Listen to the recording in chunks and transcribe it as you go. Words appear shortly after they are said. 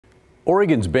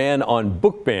Oregon's ban on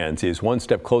book bans is one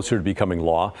step closer to becoming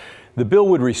law. The bill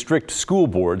would restrict school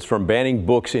boards from banning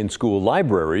books in school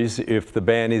libraries if the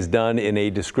ban is done in a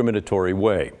discriminatory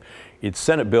way. It's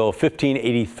Senate Bill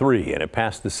 1583, and it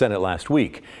passed the Senate last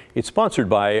week. It's sponsored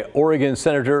by Oregon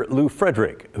Senator Lou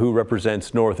Frederick, who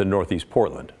represents North and Northeast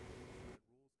Portland.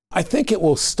 I think it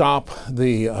will stop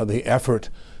the effort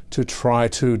to try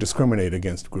to discriminate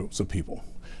against groups of people.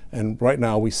 And right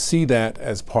now we see that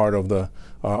as part of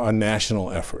a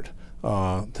national effort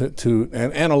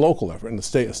and a local effort and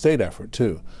a state effort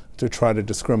too, to try to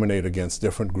discriminate against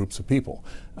different groups of people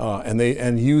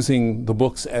and using the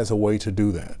books as a way to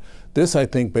do that. This, I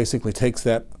think, basically takes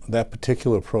that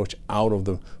particular approach out of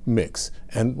the mix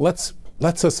and lets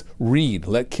us read,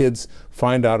 let kids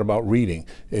find out about reading.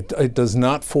 It does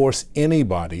not force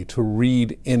anybody to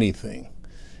read anything.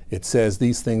 It says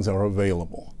these things are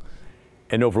available.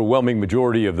 An overwhelming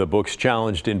majority of the books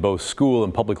challenged in both school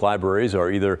and public libraries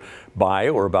are either by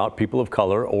or about people of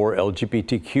color or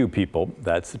LGBTQ people.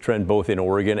 That's the trend both in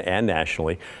Oregon and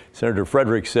nationally. Senator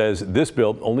Frederick says this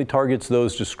bill only targets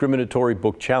those discriminatory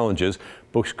book challenges.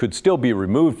 Books could still be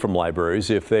removed from libraries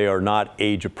if they are not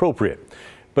age appropriate.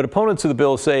 But opponents of the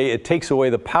bill say it takes away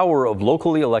the power of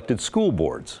locally elected school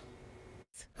boards.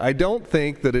 I don't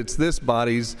think that it's this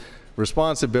body's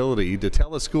responsibility to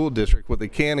tell a school district what they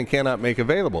can and cannot make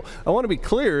available. I want to be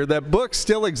clear that books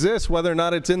still exist whether or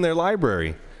not it's in their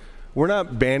library. We're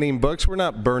not banning books, we're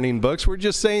not burning books, we're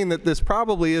just saying that this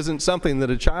probably isn't something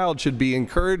that a child should be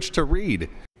encouraged to read.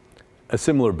 A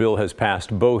similar bill has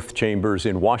passed both chambers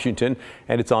in Washington,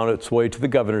 and it's on its way to the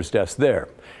governor's desk there.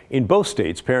 In both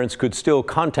states, parents could still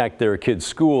contact their kid's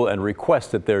school and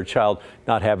request that their child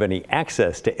not have any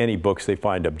access to any books they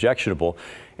find objectionable,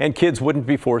 and kids wouldn't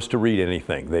be forced to read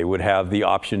anything. They would have the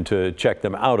option to check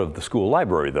them out of the school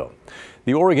library, though.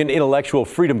 The Oregon Intellectual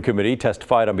Freedom Committee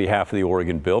testified on behalf of the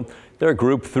Oregon bill. They're a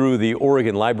group through the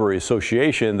Oregon Library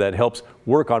Association that helps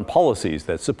work on policies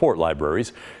that support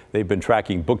libraries. They've been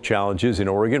tracking book challenges in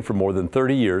Oregon for more than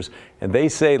 30 years, and they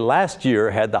say last year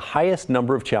had the highest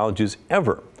number of challenges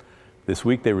ever. This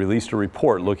week they released a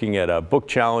report looking at a book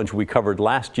challenge we covered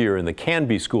last year in the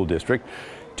Canby School District.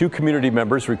 2 community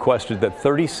members requested that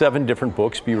 37 different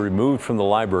books be removed from the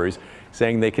libraries,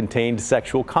 saying they contained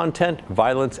sexual content,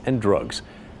 violence, and drugs.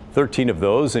 13 of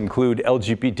those include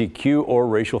LGBTQ or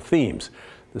racial themes.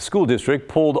 The school district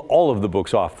pulled all of the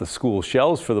books off the school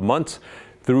shelves for the months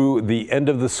through the end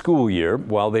of the school year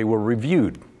while they were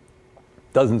reviewed.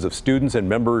 Dozens of students and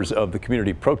members of the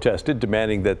community protested,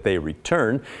 demanding that they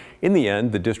return. In the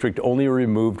end, the district only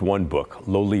removed 1 book,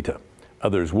 Lolita.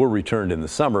 Others were returned in the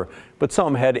summer, but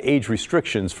some had age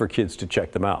restrictions for kids to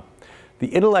check them out.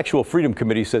 The Intellectual Freedom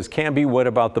Committee says Canby went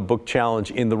about the book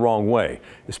challenge in the wrong way,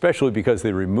 especially because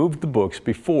they removed the books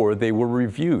before they were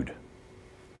reviewed.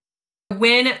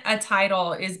 When a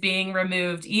title is being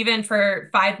removed, even for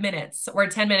 5 minutes or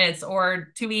 10 minutes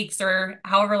or 2 weeks or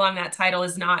however long that title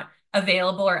is not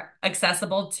available or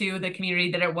accessible to the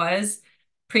community that it was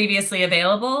previously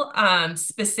available,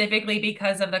 specifically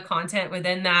because of the content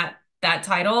within that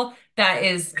title, that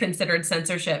is considered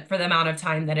censorship for the amount of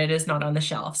time that it is not on the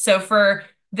shelf. So for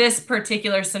this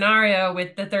particular scenario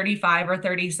with the 35 or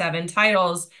 37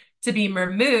 titles to be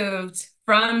removed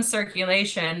from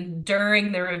circulation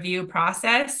during the review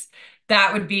process,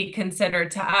 that would be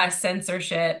considered to us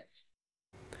censorship.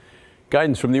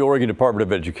 Guidance from the Oregon Department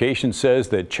of Education says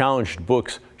that challenged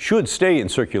books should stay in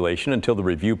circulation until the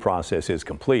review process is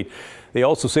complete. They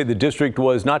also say the district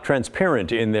was not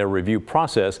transparent in their review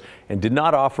process and did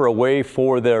not offer a way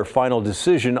for their final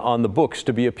decision on the books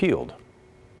to be appealed.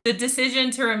 The decision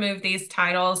to remove these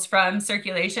titles from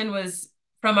circulation was,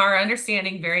 from our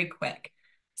understanding, very quick.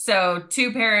 So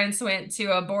 2 parents went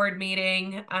to a board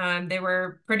meeting. They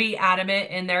were pretty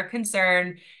adamant in their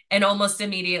concern. And almost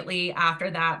immediately after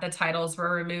that, the titles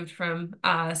were removed from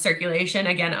circulation,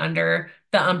 again, under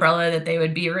the umbrella that they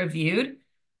would be reviewed.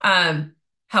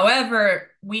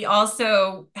 However, we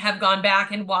also have gone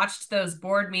back and watched those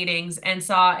board meetings and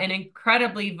saw an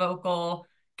incredibly vocal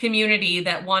community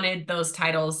that wanted those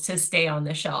titles to stay on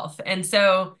the shelf. And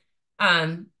so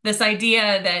this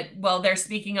idea that, well, they're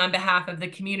speaking on behalf of the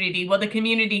community. Well, the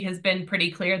community has been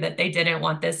pretty clear that they didn't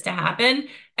want this to happen.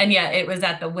 And yet it was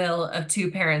at the will of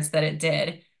 2 parents that it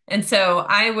did. And so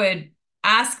I would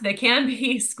ask the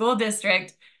Canby School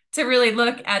District to really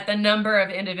look at the number of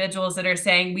individuals that are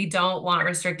saying we don't want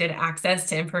restricted access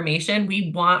to information.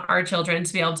 We want our children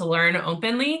to be able to learn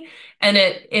openly. And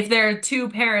if there are 2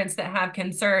 parents that have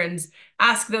concerns,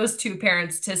 ask those 2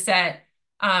 parents to set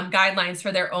guidelines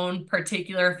for their own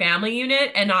particular family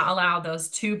unit and not allow those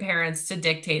 2 parents to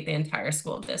dictate the entire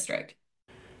school district.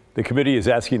 The committee is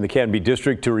asking the Canby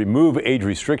District to remove age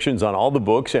restrictions on all the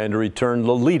books and to return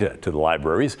Lolita to the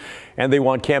libraries. And they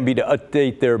want Canby to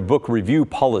update their book review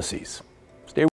policies.